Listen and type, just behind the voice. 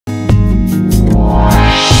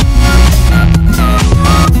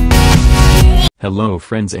Hello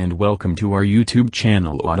friends and welcome to our YouTube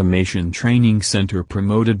channel Automation Training Center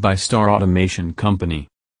promoted by Star Automation Company.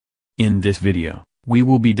 In this video, we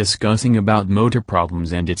will be discussing about motor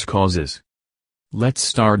problems and its causes. Let's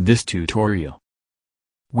start this tutorial.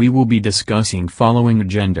 We will be discussing following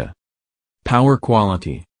agenda: power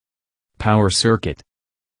quality, power circuit,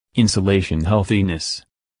 insulation healthiness,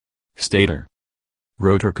 stator,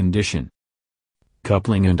 rotor condition,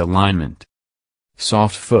 coupling and alignment,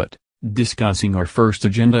 soft foot. Discussing our first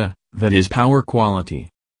agenda, that is power quality.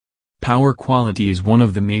 Power quality is one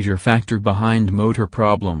of the major factors behind motor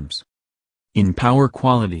problems. In power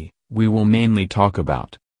quality, we will mainly talk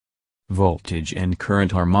about voltage and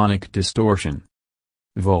current harmonic distortion,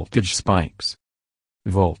 voltage spikes,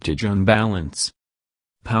 voltage unbalance,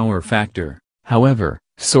 power factor. However,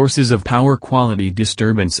 sources of power quality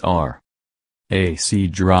disturbance are AC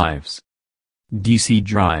drives, DC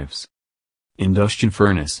drives, induction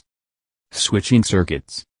furnace, switching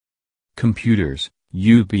circuits, computers,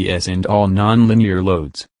 UPS and all nonlinear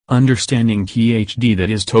loads. Understanding THD, that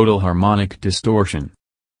is total harmonic distortion.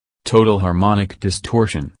 Total harmonic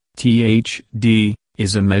distortion, THD,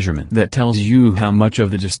 is a measurement that tells you how much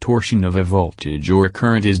of the distortion of a voltage or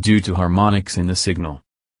current is due to harmonics in the signal.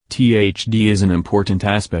 THD is an important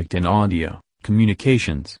aspect in audio,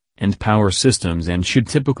 communications, and power systems and should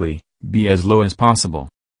typically be as low as possible.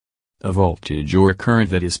 A voltage or current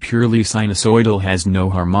that is purely sinusoidal has no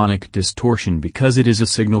harmonic distortion because it is a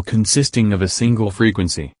signal consisting of a single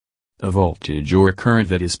frequency. A voltage or current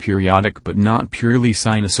that is periodic but not purely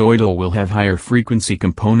sinusoidal will have higher frequency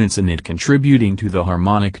components in it, contributing to the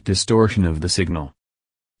harmonic distortion of the signal.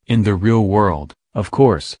 In the real world, of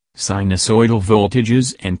course, sinusoidal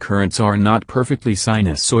voltages and currents are not perfectly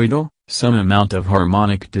sinusoidal. Some amount of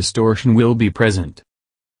harmonic distortion will be present.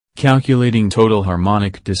 Calculating total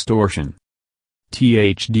harmonic distortion.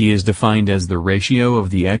 THD is defined as the ratio of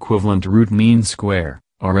the equivalent root mean square,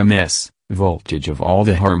 RMS, voltage of all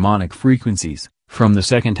the harmonic frequencies, from the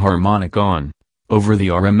second harmonic on, over the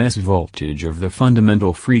RMS voltage of the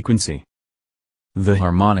fundamental frequency. The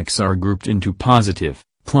harmonics are grouped into positive,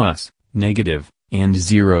 plus, negative, and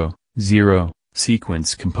zero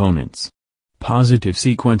sequence components. Positive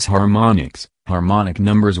sequence harmonics, harmonic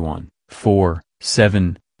numbers 1, 4,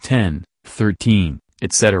 7, 10, 13,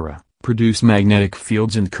 etc., produce magnetic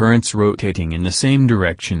fields and currents rotating in the same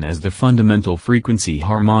direction as the fundamental frequency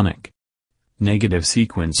harmonic. Negative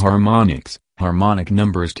sequence harmonics, harmonic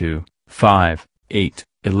numbers 2, 5, 8,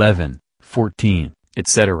 11, 14,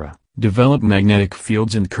 etc., develop magnetic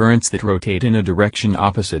fields and currents that rotate in a direction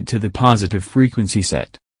opposite to the positive frequency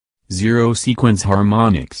set. Zero sequence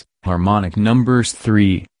harmonics, harmonic numbers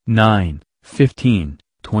 3, 9, 15,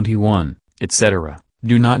 21, etc.,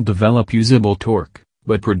 do not develop usable torque,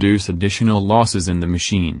 but produce additional losses in the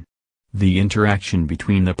machine. The interaction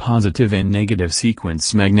between the positive and negative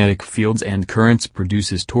sequence magnetic fields and currents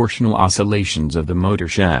produces torsional oscillations of the motor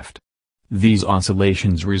shaft. These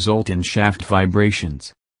oscillations result in shaft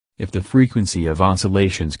vibrations. If the frequency of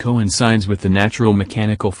oscillations coincides with the natural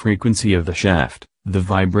mechanical frequency of the shaft, the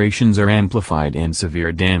vibrations are amplified and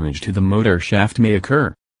severe damage to the motor shaft may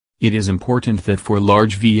occur. It is important that for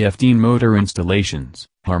large VFD motor installations,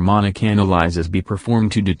 harmonic analyses be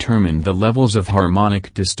performed to determine the levels of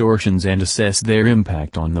harmonic distortions and assess their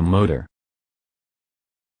impact on the motor.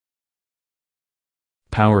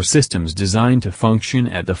 Power systems designed to function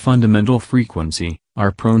at the fundamental frequency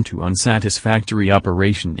are prone to unsatisfactory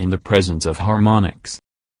operation in the presence of harmonics.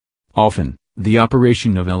 Often, the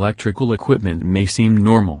operation of electrical equipment may seem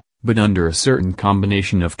normal, but under a certain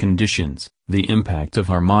combination of conditions, the impact of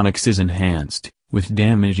harmonics is enhanced, with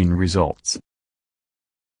damaging results.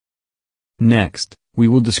 Next, we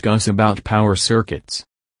will discuss about power circuits.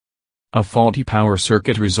 A faulty power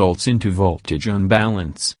circuit results into voltage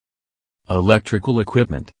unbalance. Electrical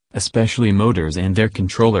equipment, especially motors and their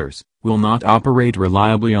controllers, will not operate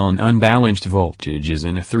reliably on unbalanced voltages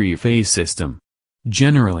in a three-phase system.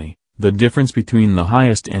 Generally, the difference between the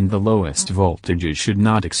highest and the lowest voltages should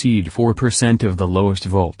not exceed 4% of the lowest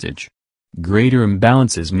voltage. Greater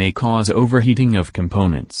imbalances may cause overheating of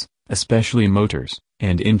components, especially motors,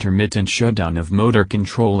 and intermittent shutdown of motor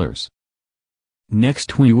controllers.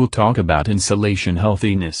 Next we will talk about insulation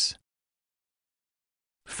healthiness.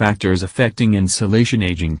 Factors affecting insulation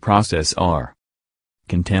aging process are: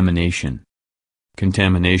 contamination.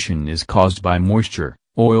 Contamination is caused by moisture,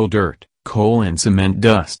 oil, dirt, coal and cement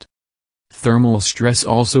dust. Thermal stress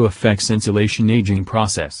also affects insulation aging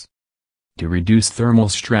process. To reduce thermal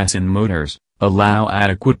stress in motors, allow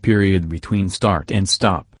adequate period between start and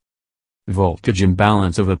stop. Voltage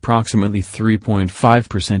imbalance of approximately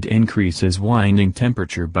 3.5% increases winding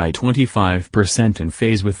temperature by 25% in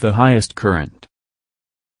phase with the highest current.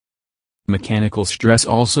 Mechanical stress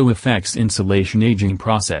also affects insulation aging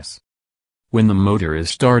process. When the motor is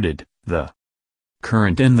started, the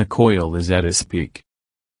current in the coil is at its peak,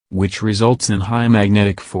 which results in high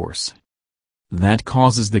magnetic force. That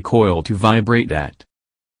causes the coil to vibrate at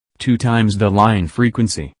 2 times the line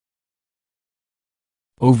frequency.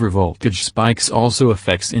 Overvoltage spikes also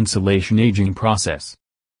affects insulation aging process.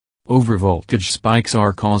 Overvoltage spikes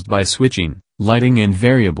are caused by switching, lighting and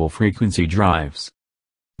variable frequency drives.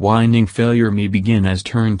 Winding failure may begin as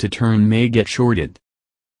turn-to-turn may get shorted.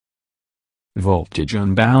 Voltage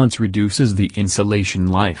imbalance reduces the insulation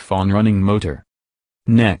life on running motor.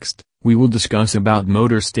 Next, we will discuss about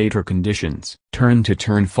motor stator conditions.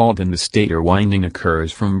 Turn-to-turn fault in the stator winding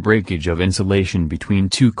occurs from breakage of insulation between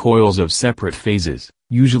 2 coils of separate phases,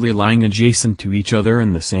 usually lying adjacent to each other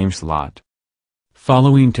in the same slot.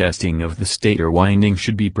 Following testing of the stator winding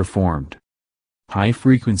should be performed.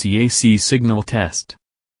 High-frequency AC signal test.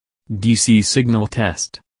 DC signal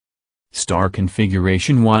test. Star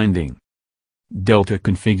configuration winding. Delta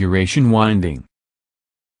configuration winding.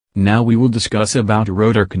 Now we will discuss about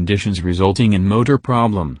rotor conditions resulting in motor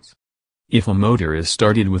problems. If a motor is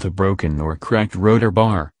started with a broken or cracked rotor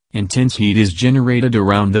bar, intense heat is generated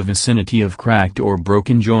around the vicinity of cracked or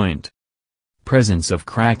broken joint. Presence of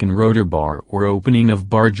crack in rotor bar or opening of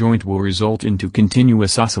bar joint will result into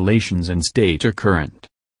continuous oscillations and stator current.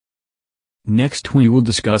 Next we will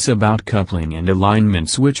discuss about coupling and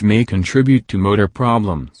alignments which may contribute to motor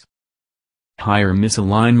problems. Higher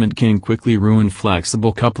misalignment can quickly ruin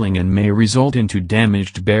flexible coupling and may result into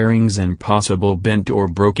damaged bearings and possible bent or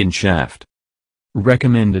broken shaft.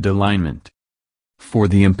 Recommended alignment. For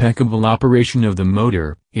the impeccable operation of the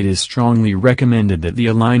motor, it is strongly recommended that the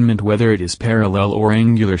alignment, whether it is parallel or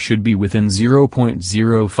angular, should be within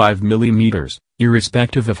 0.05 mm,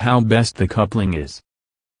 irrespective of how best the coupling is.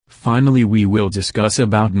 Finally, we will discuss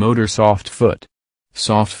about motor soft foot.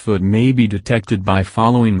 Soft foot may be detected by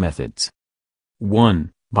following methods.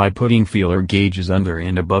 1. By putting feeler gauges under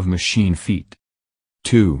and above machine feet.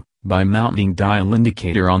 2. By mounting dial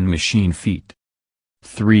indicator on machine feet.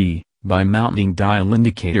 3. By mounting dial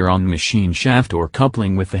indicator on machine shaft or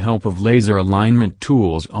coupling with the help of laser alignment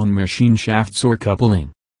tools on machine shafts or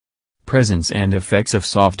coupling. Presence and effects of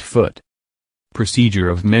soft foot. Procedure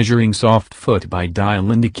of measuring soft foot by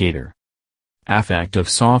dial indicator. Effect of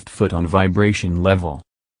soft foot on vibration level.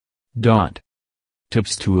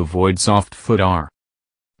 Tips to avoid soft foot are: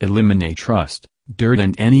 eliminate rust, dirt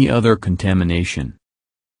and any other contamination.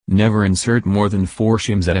 Never insert more than 4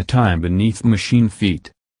 shims at a time beneath machine feet.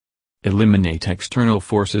 Eliminate external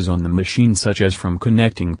forces on the machine such as from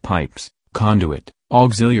connecting pipes, conduit,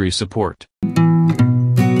 auxiliary support,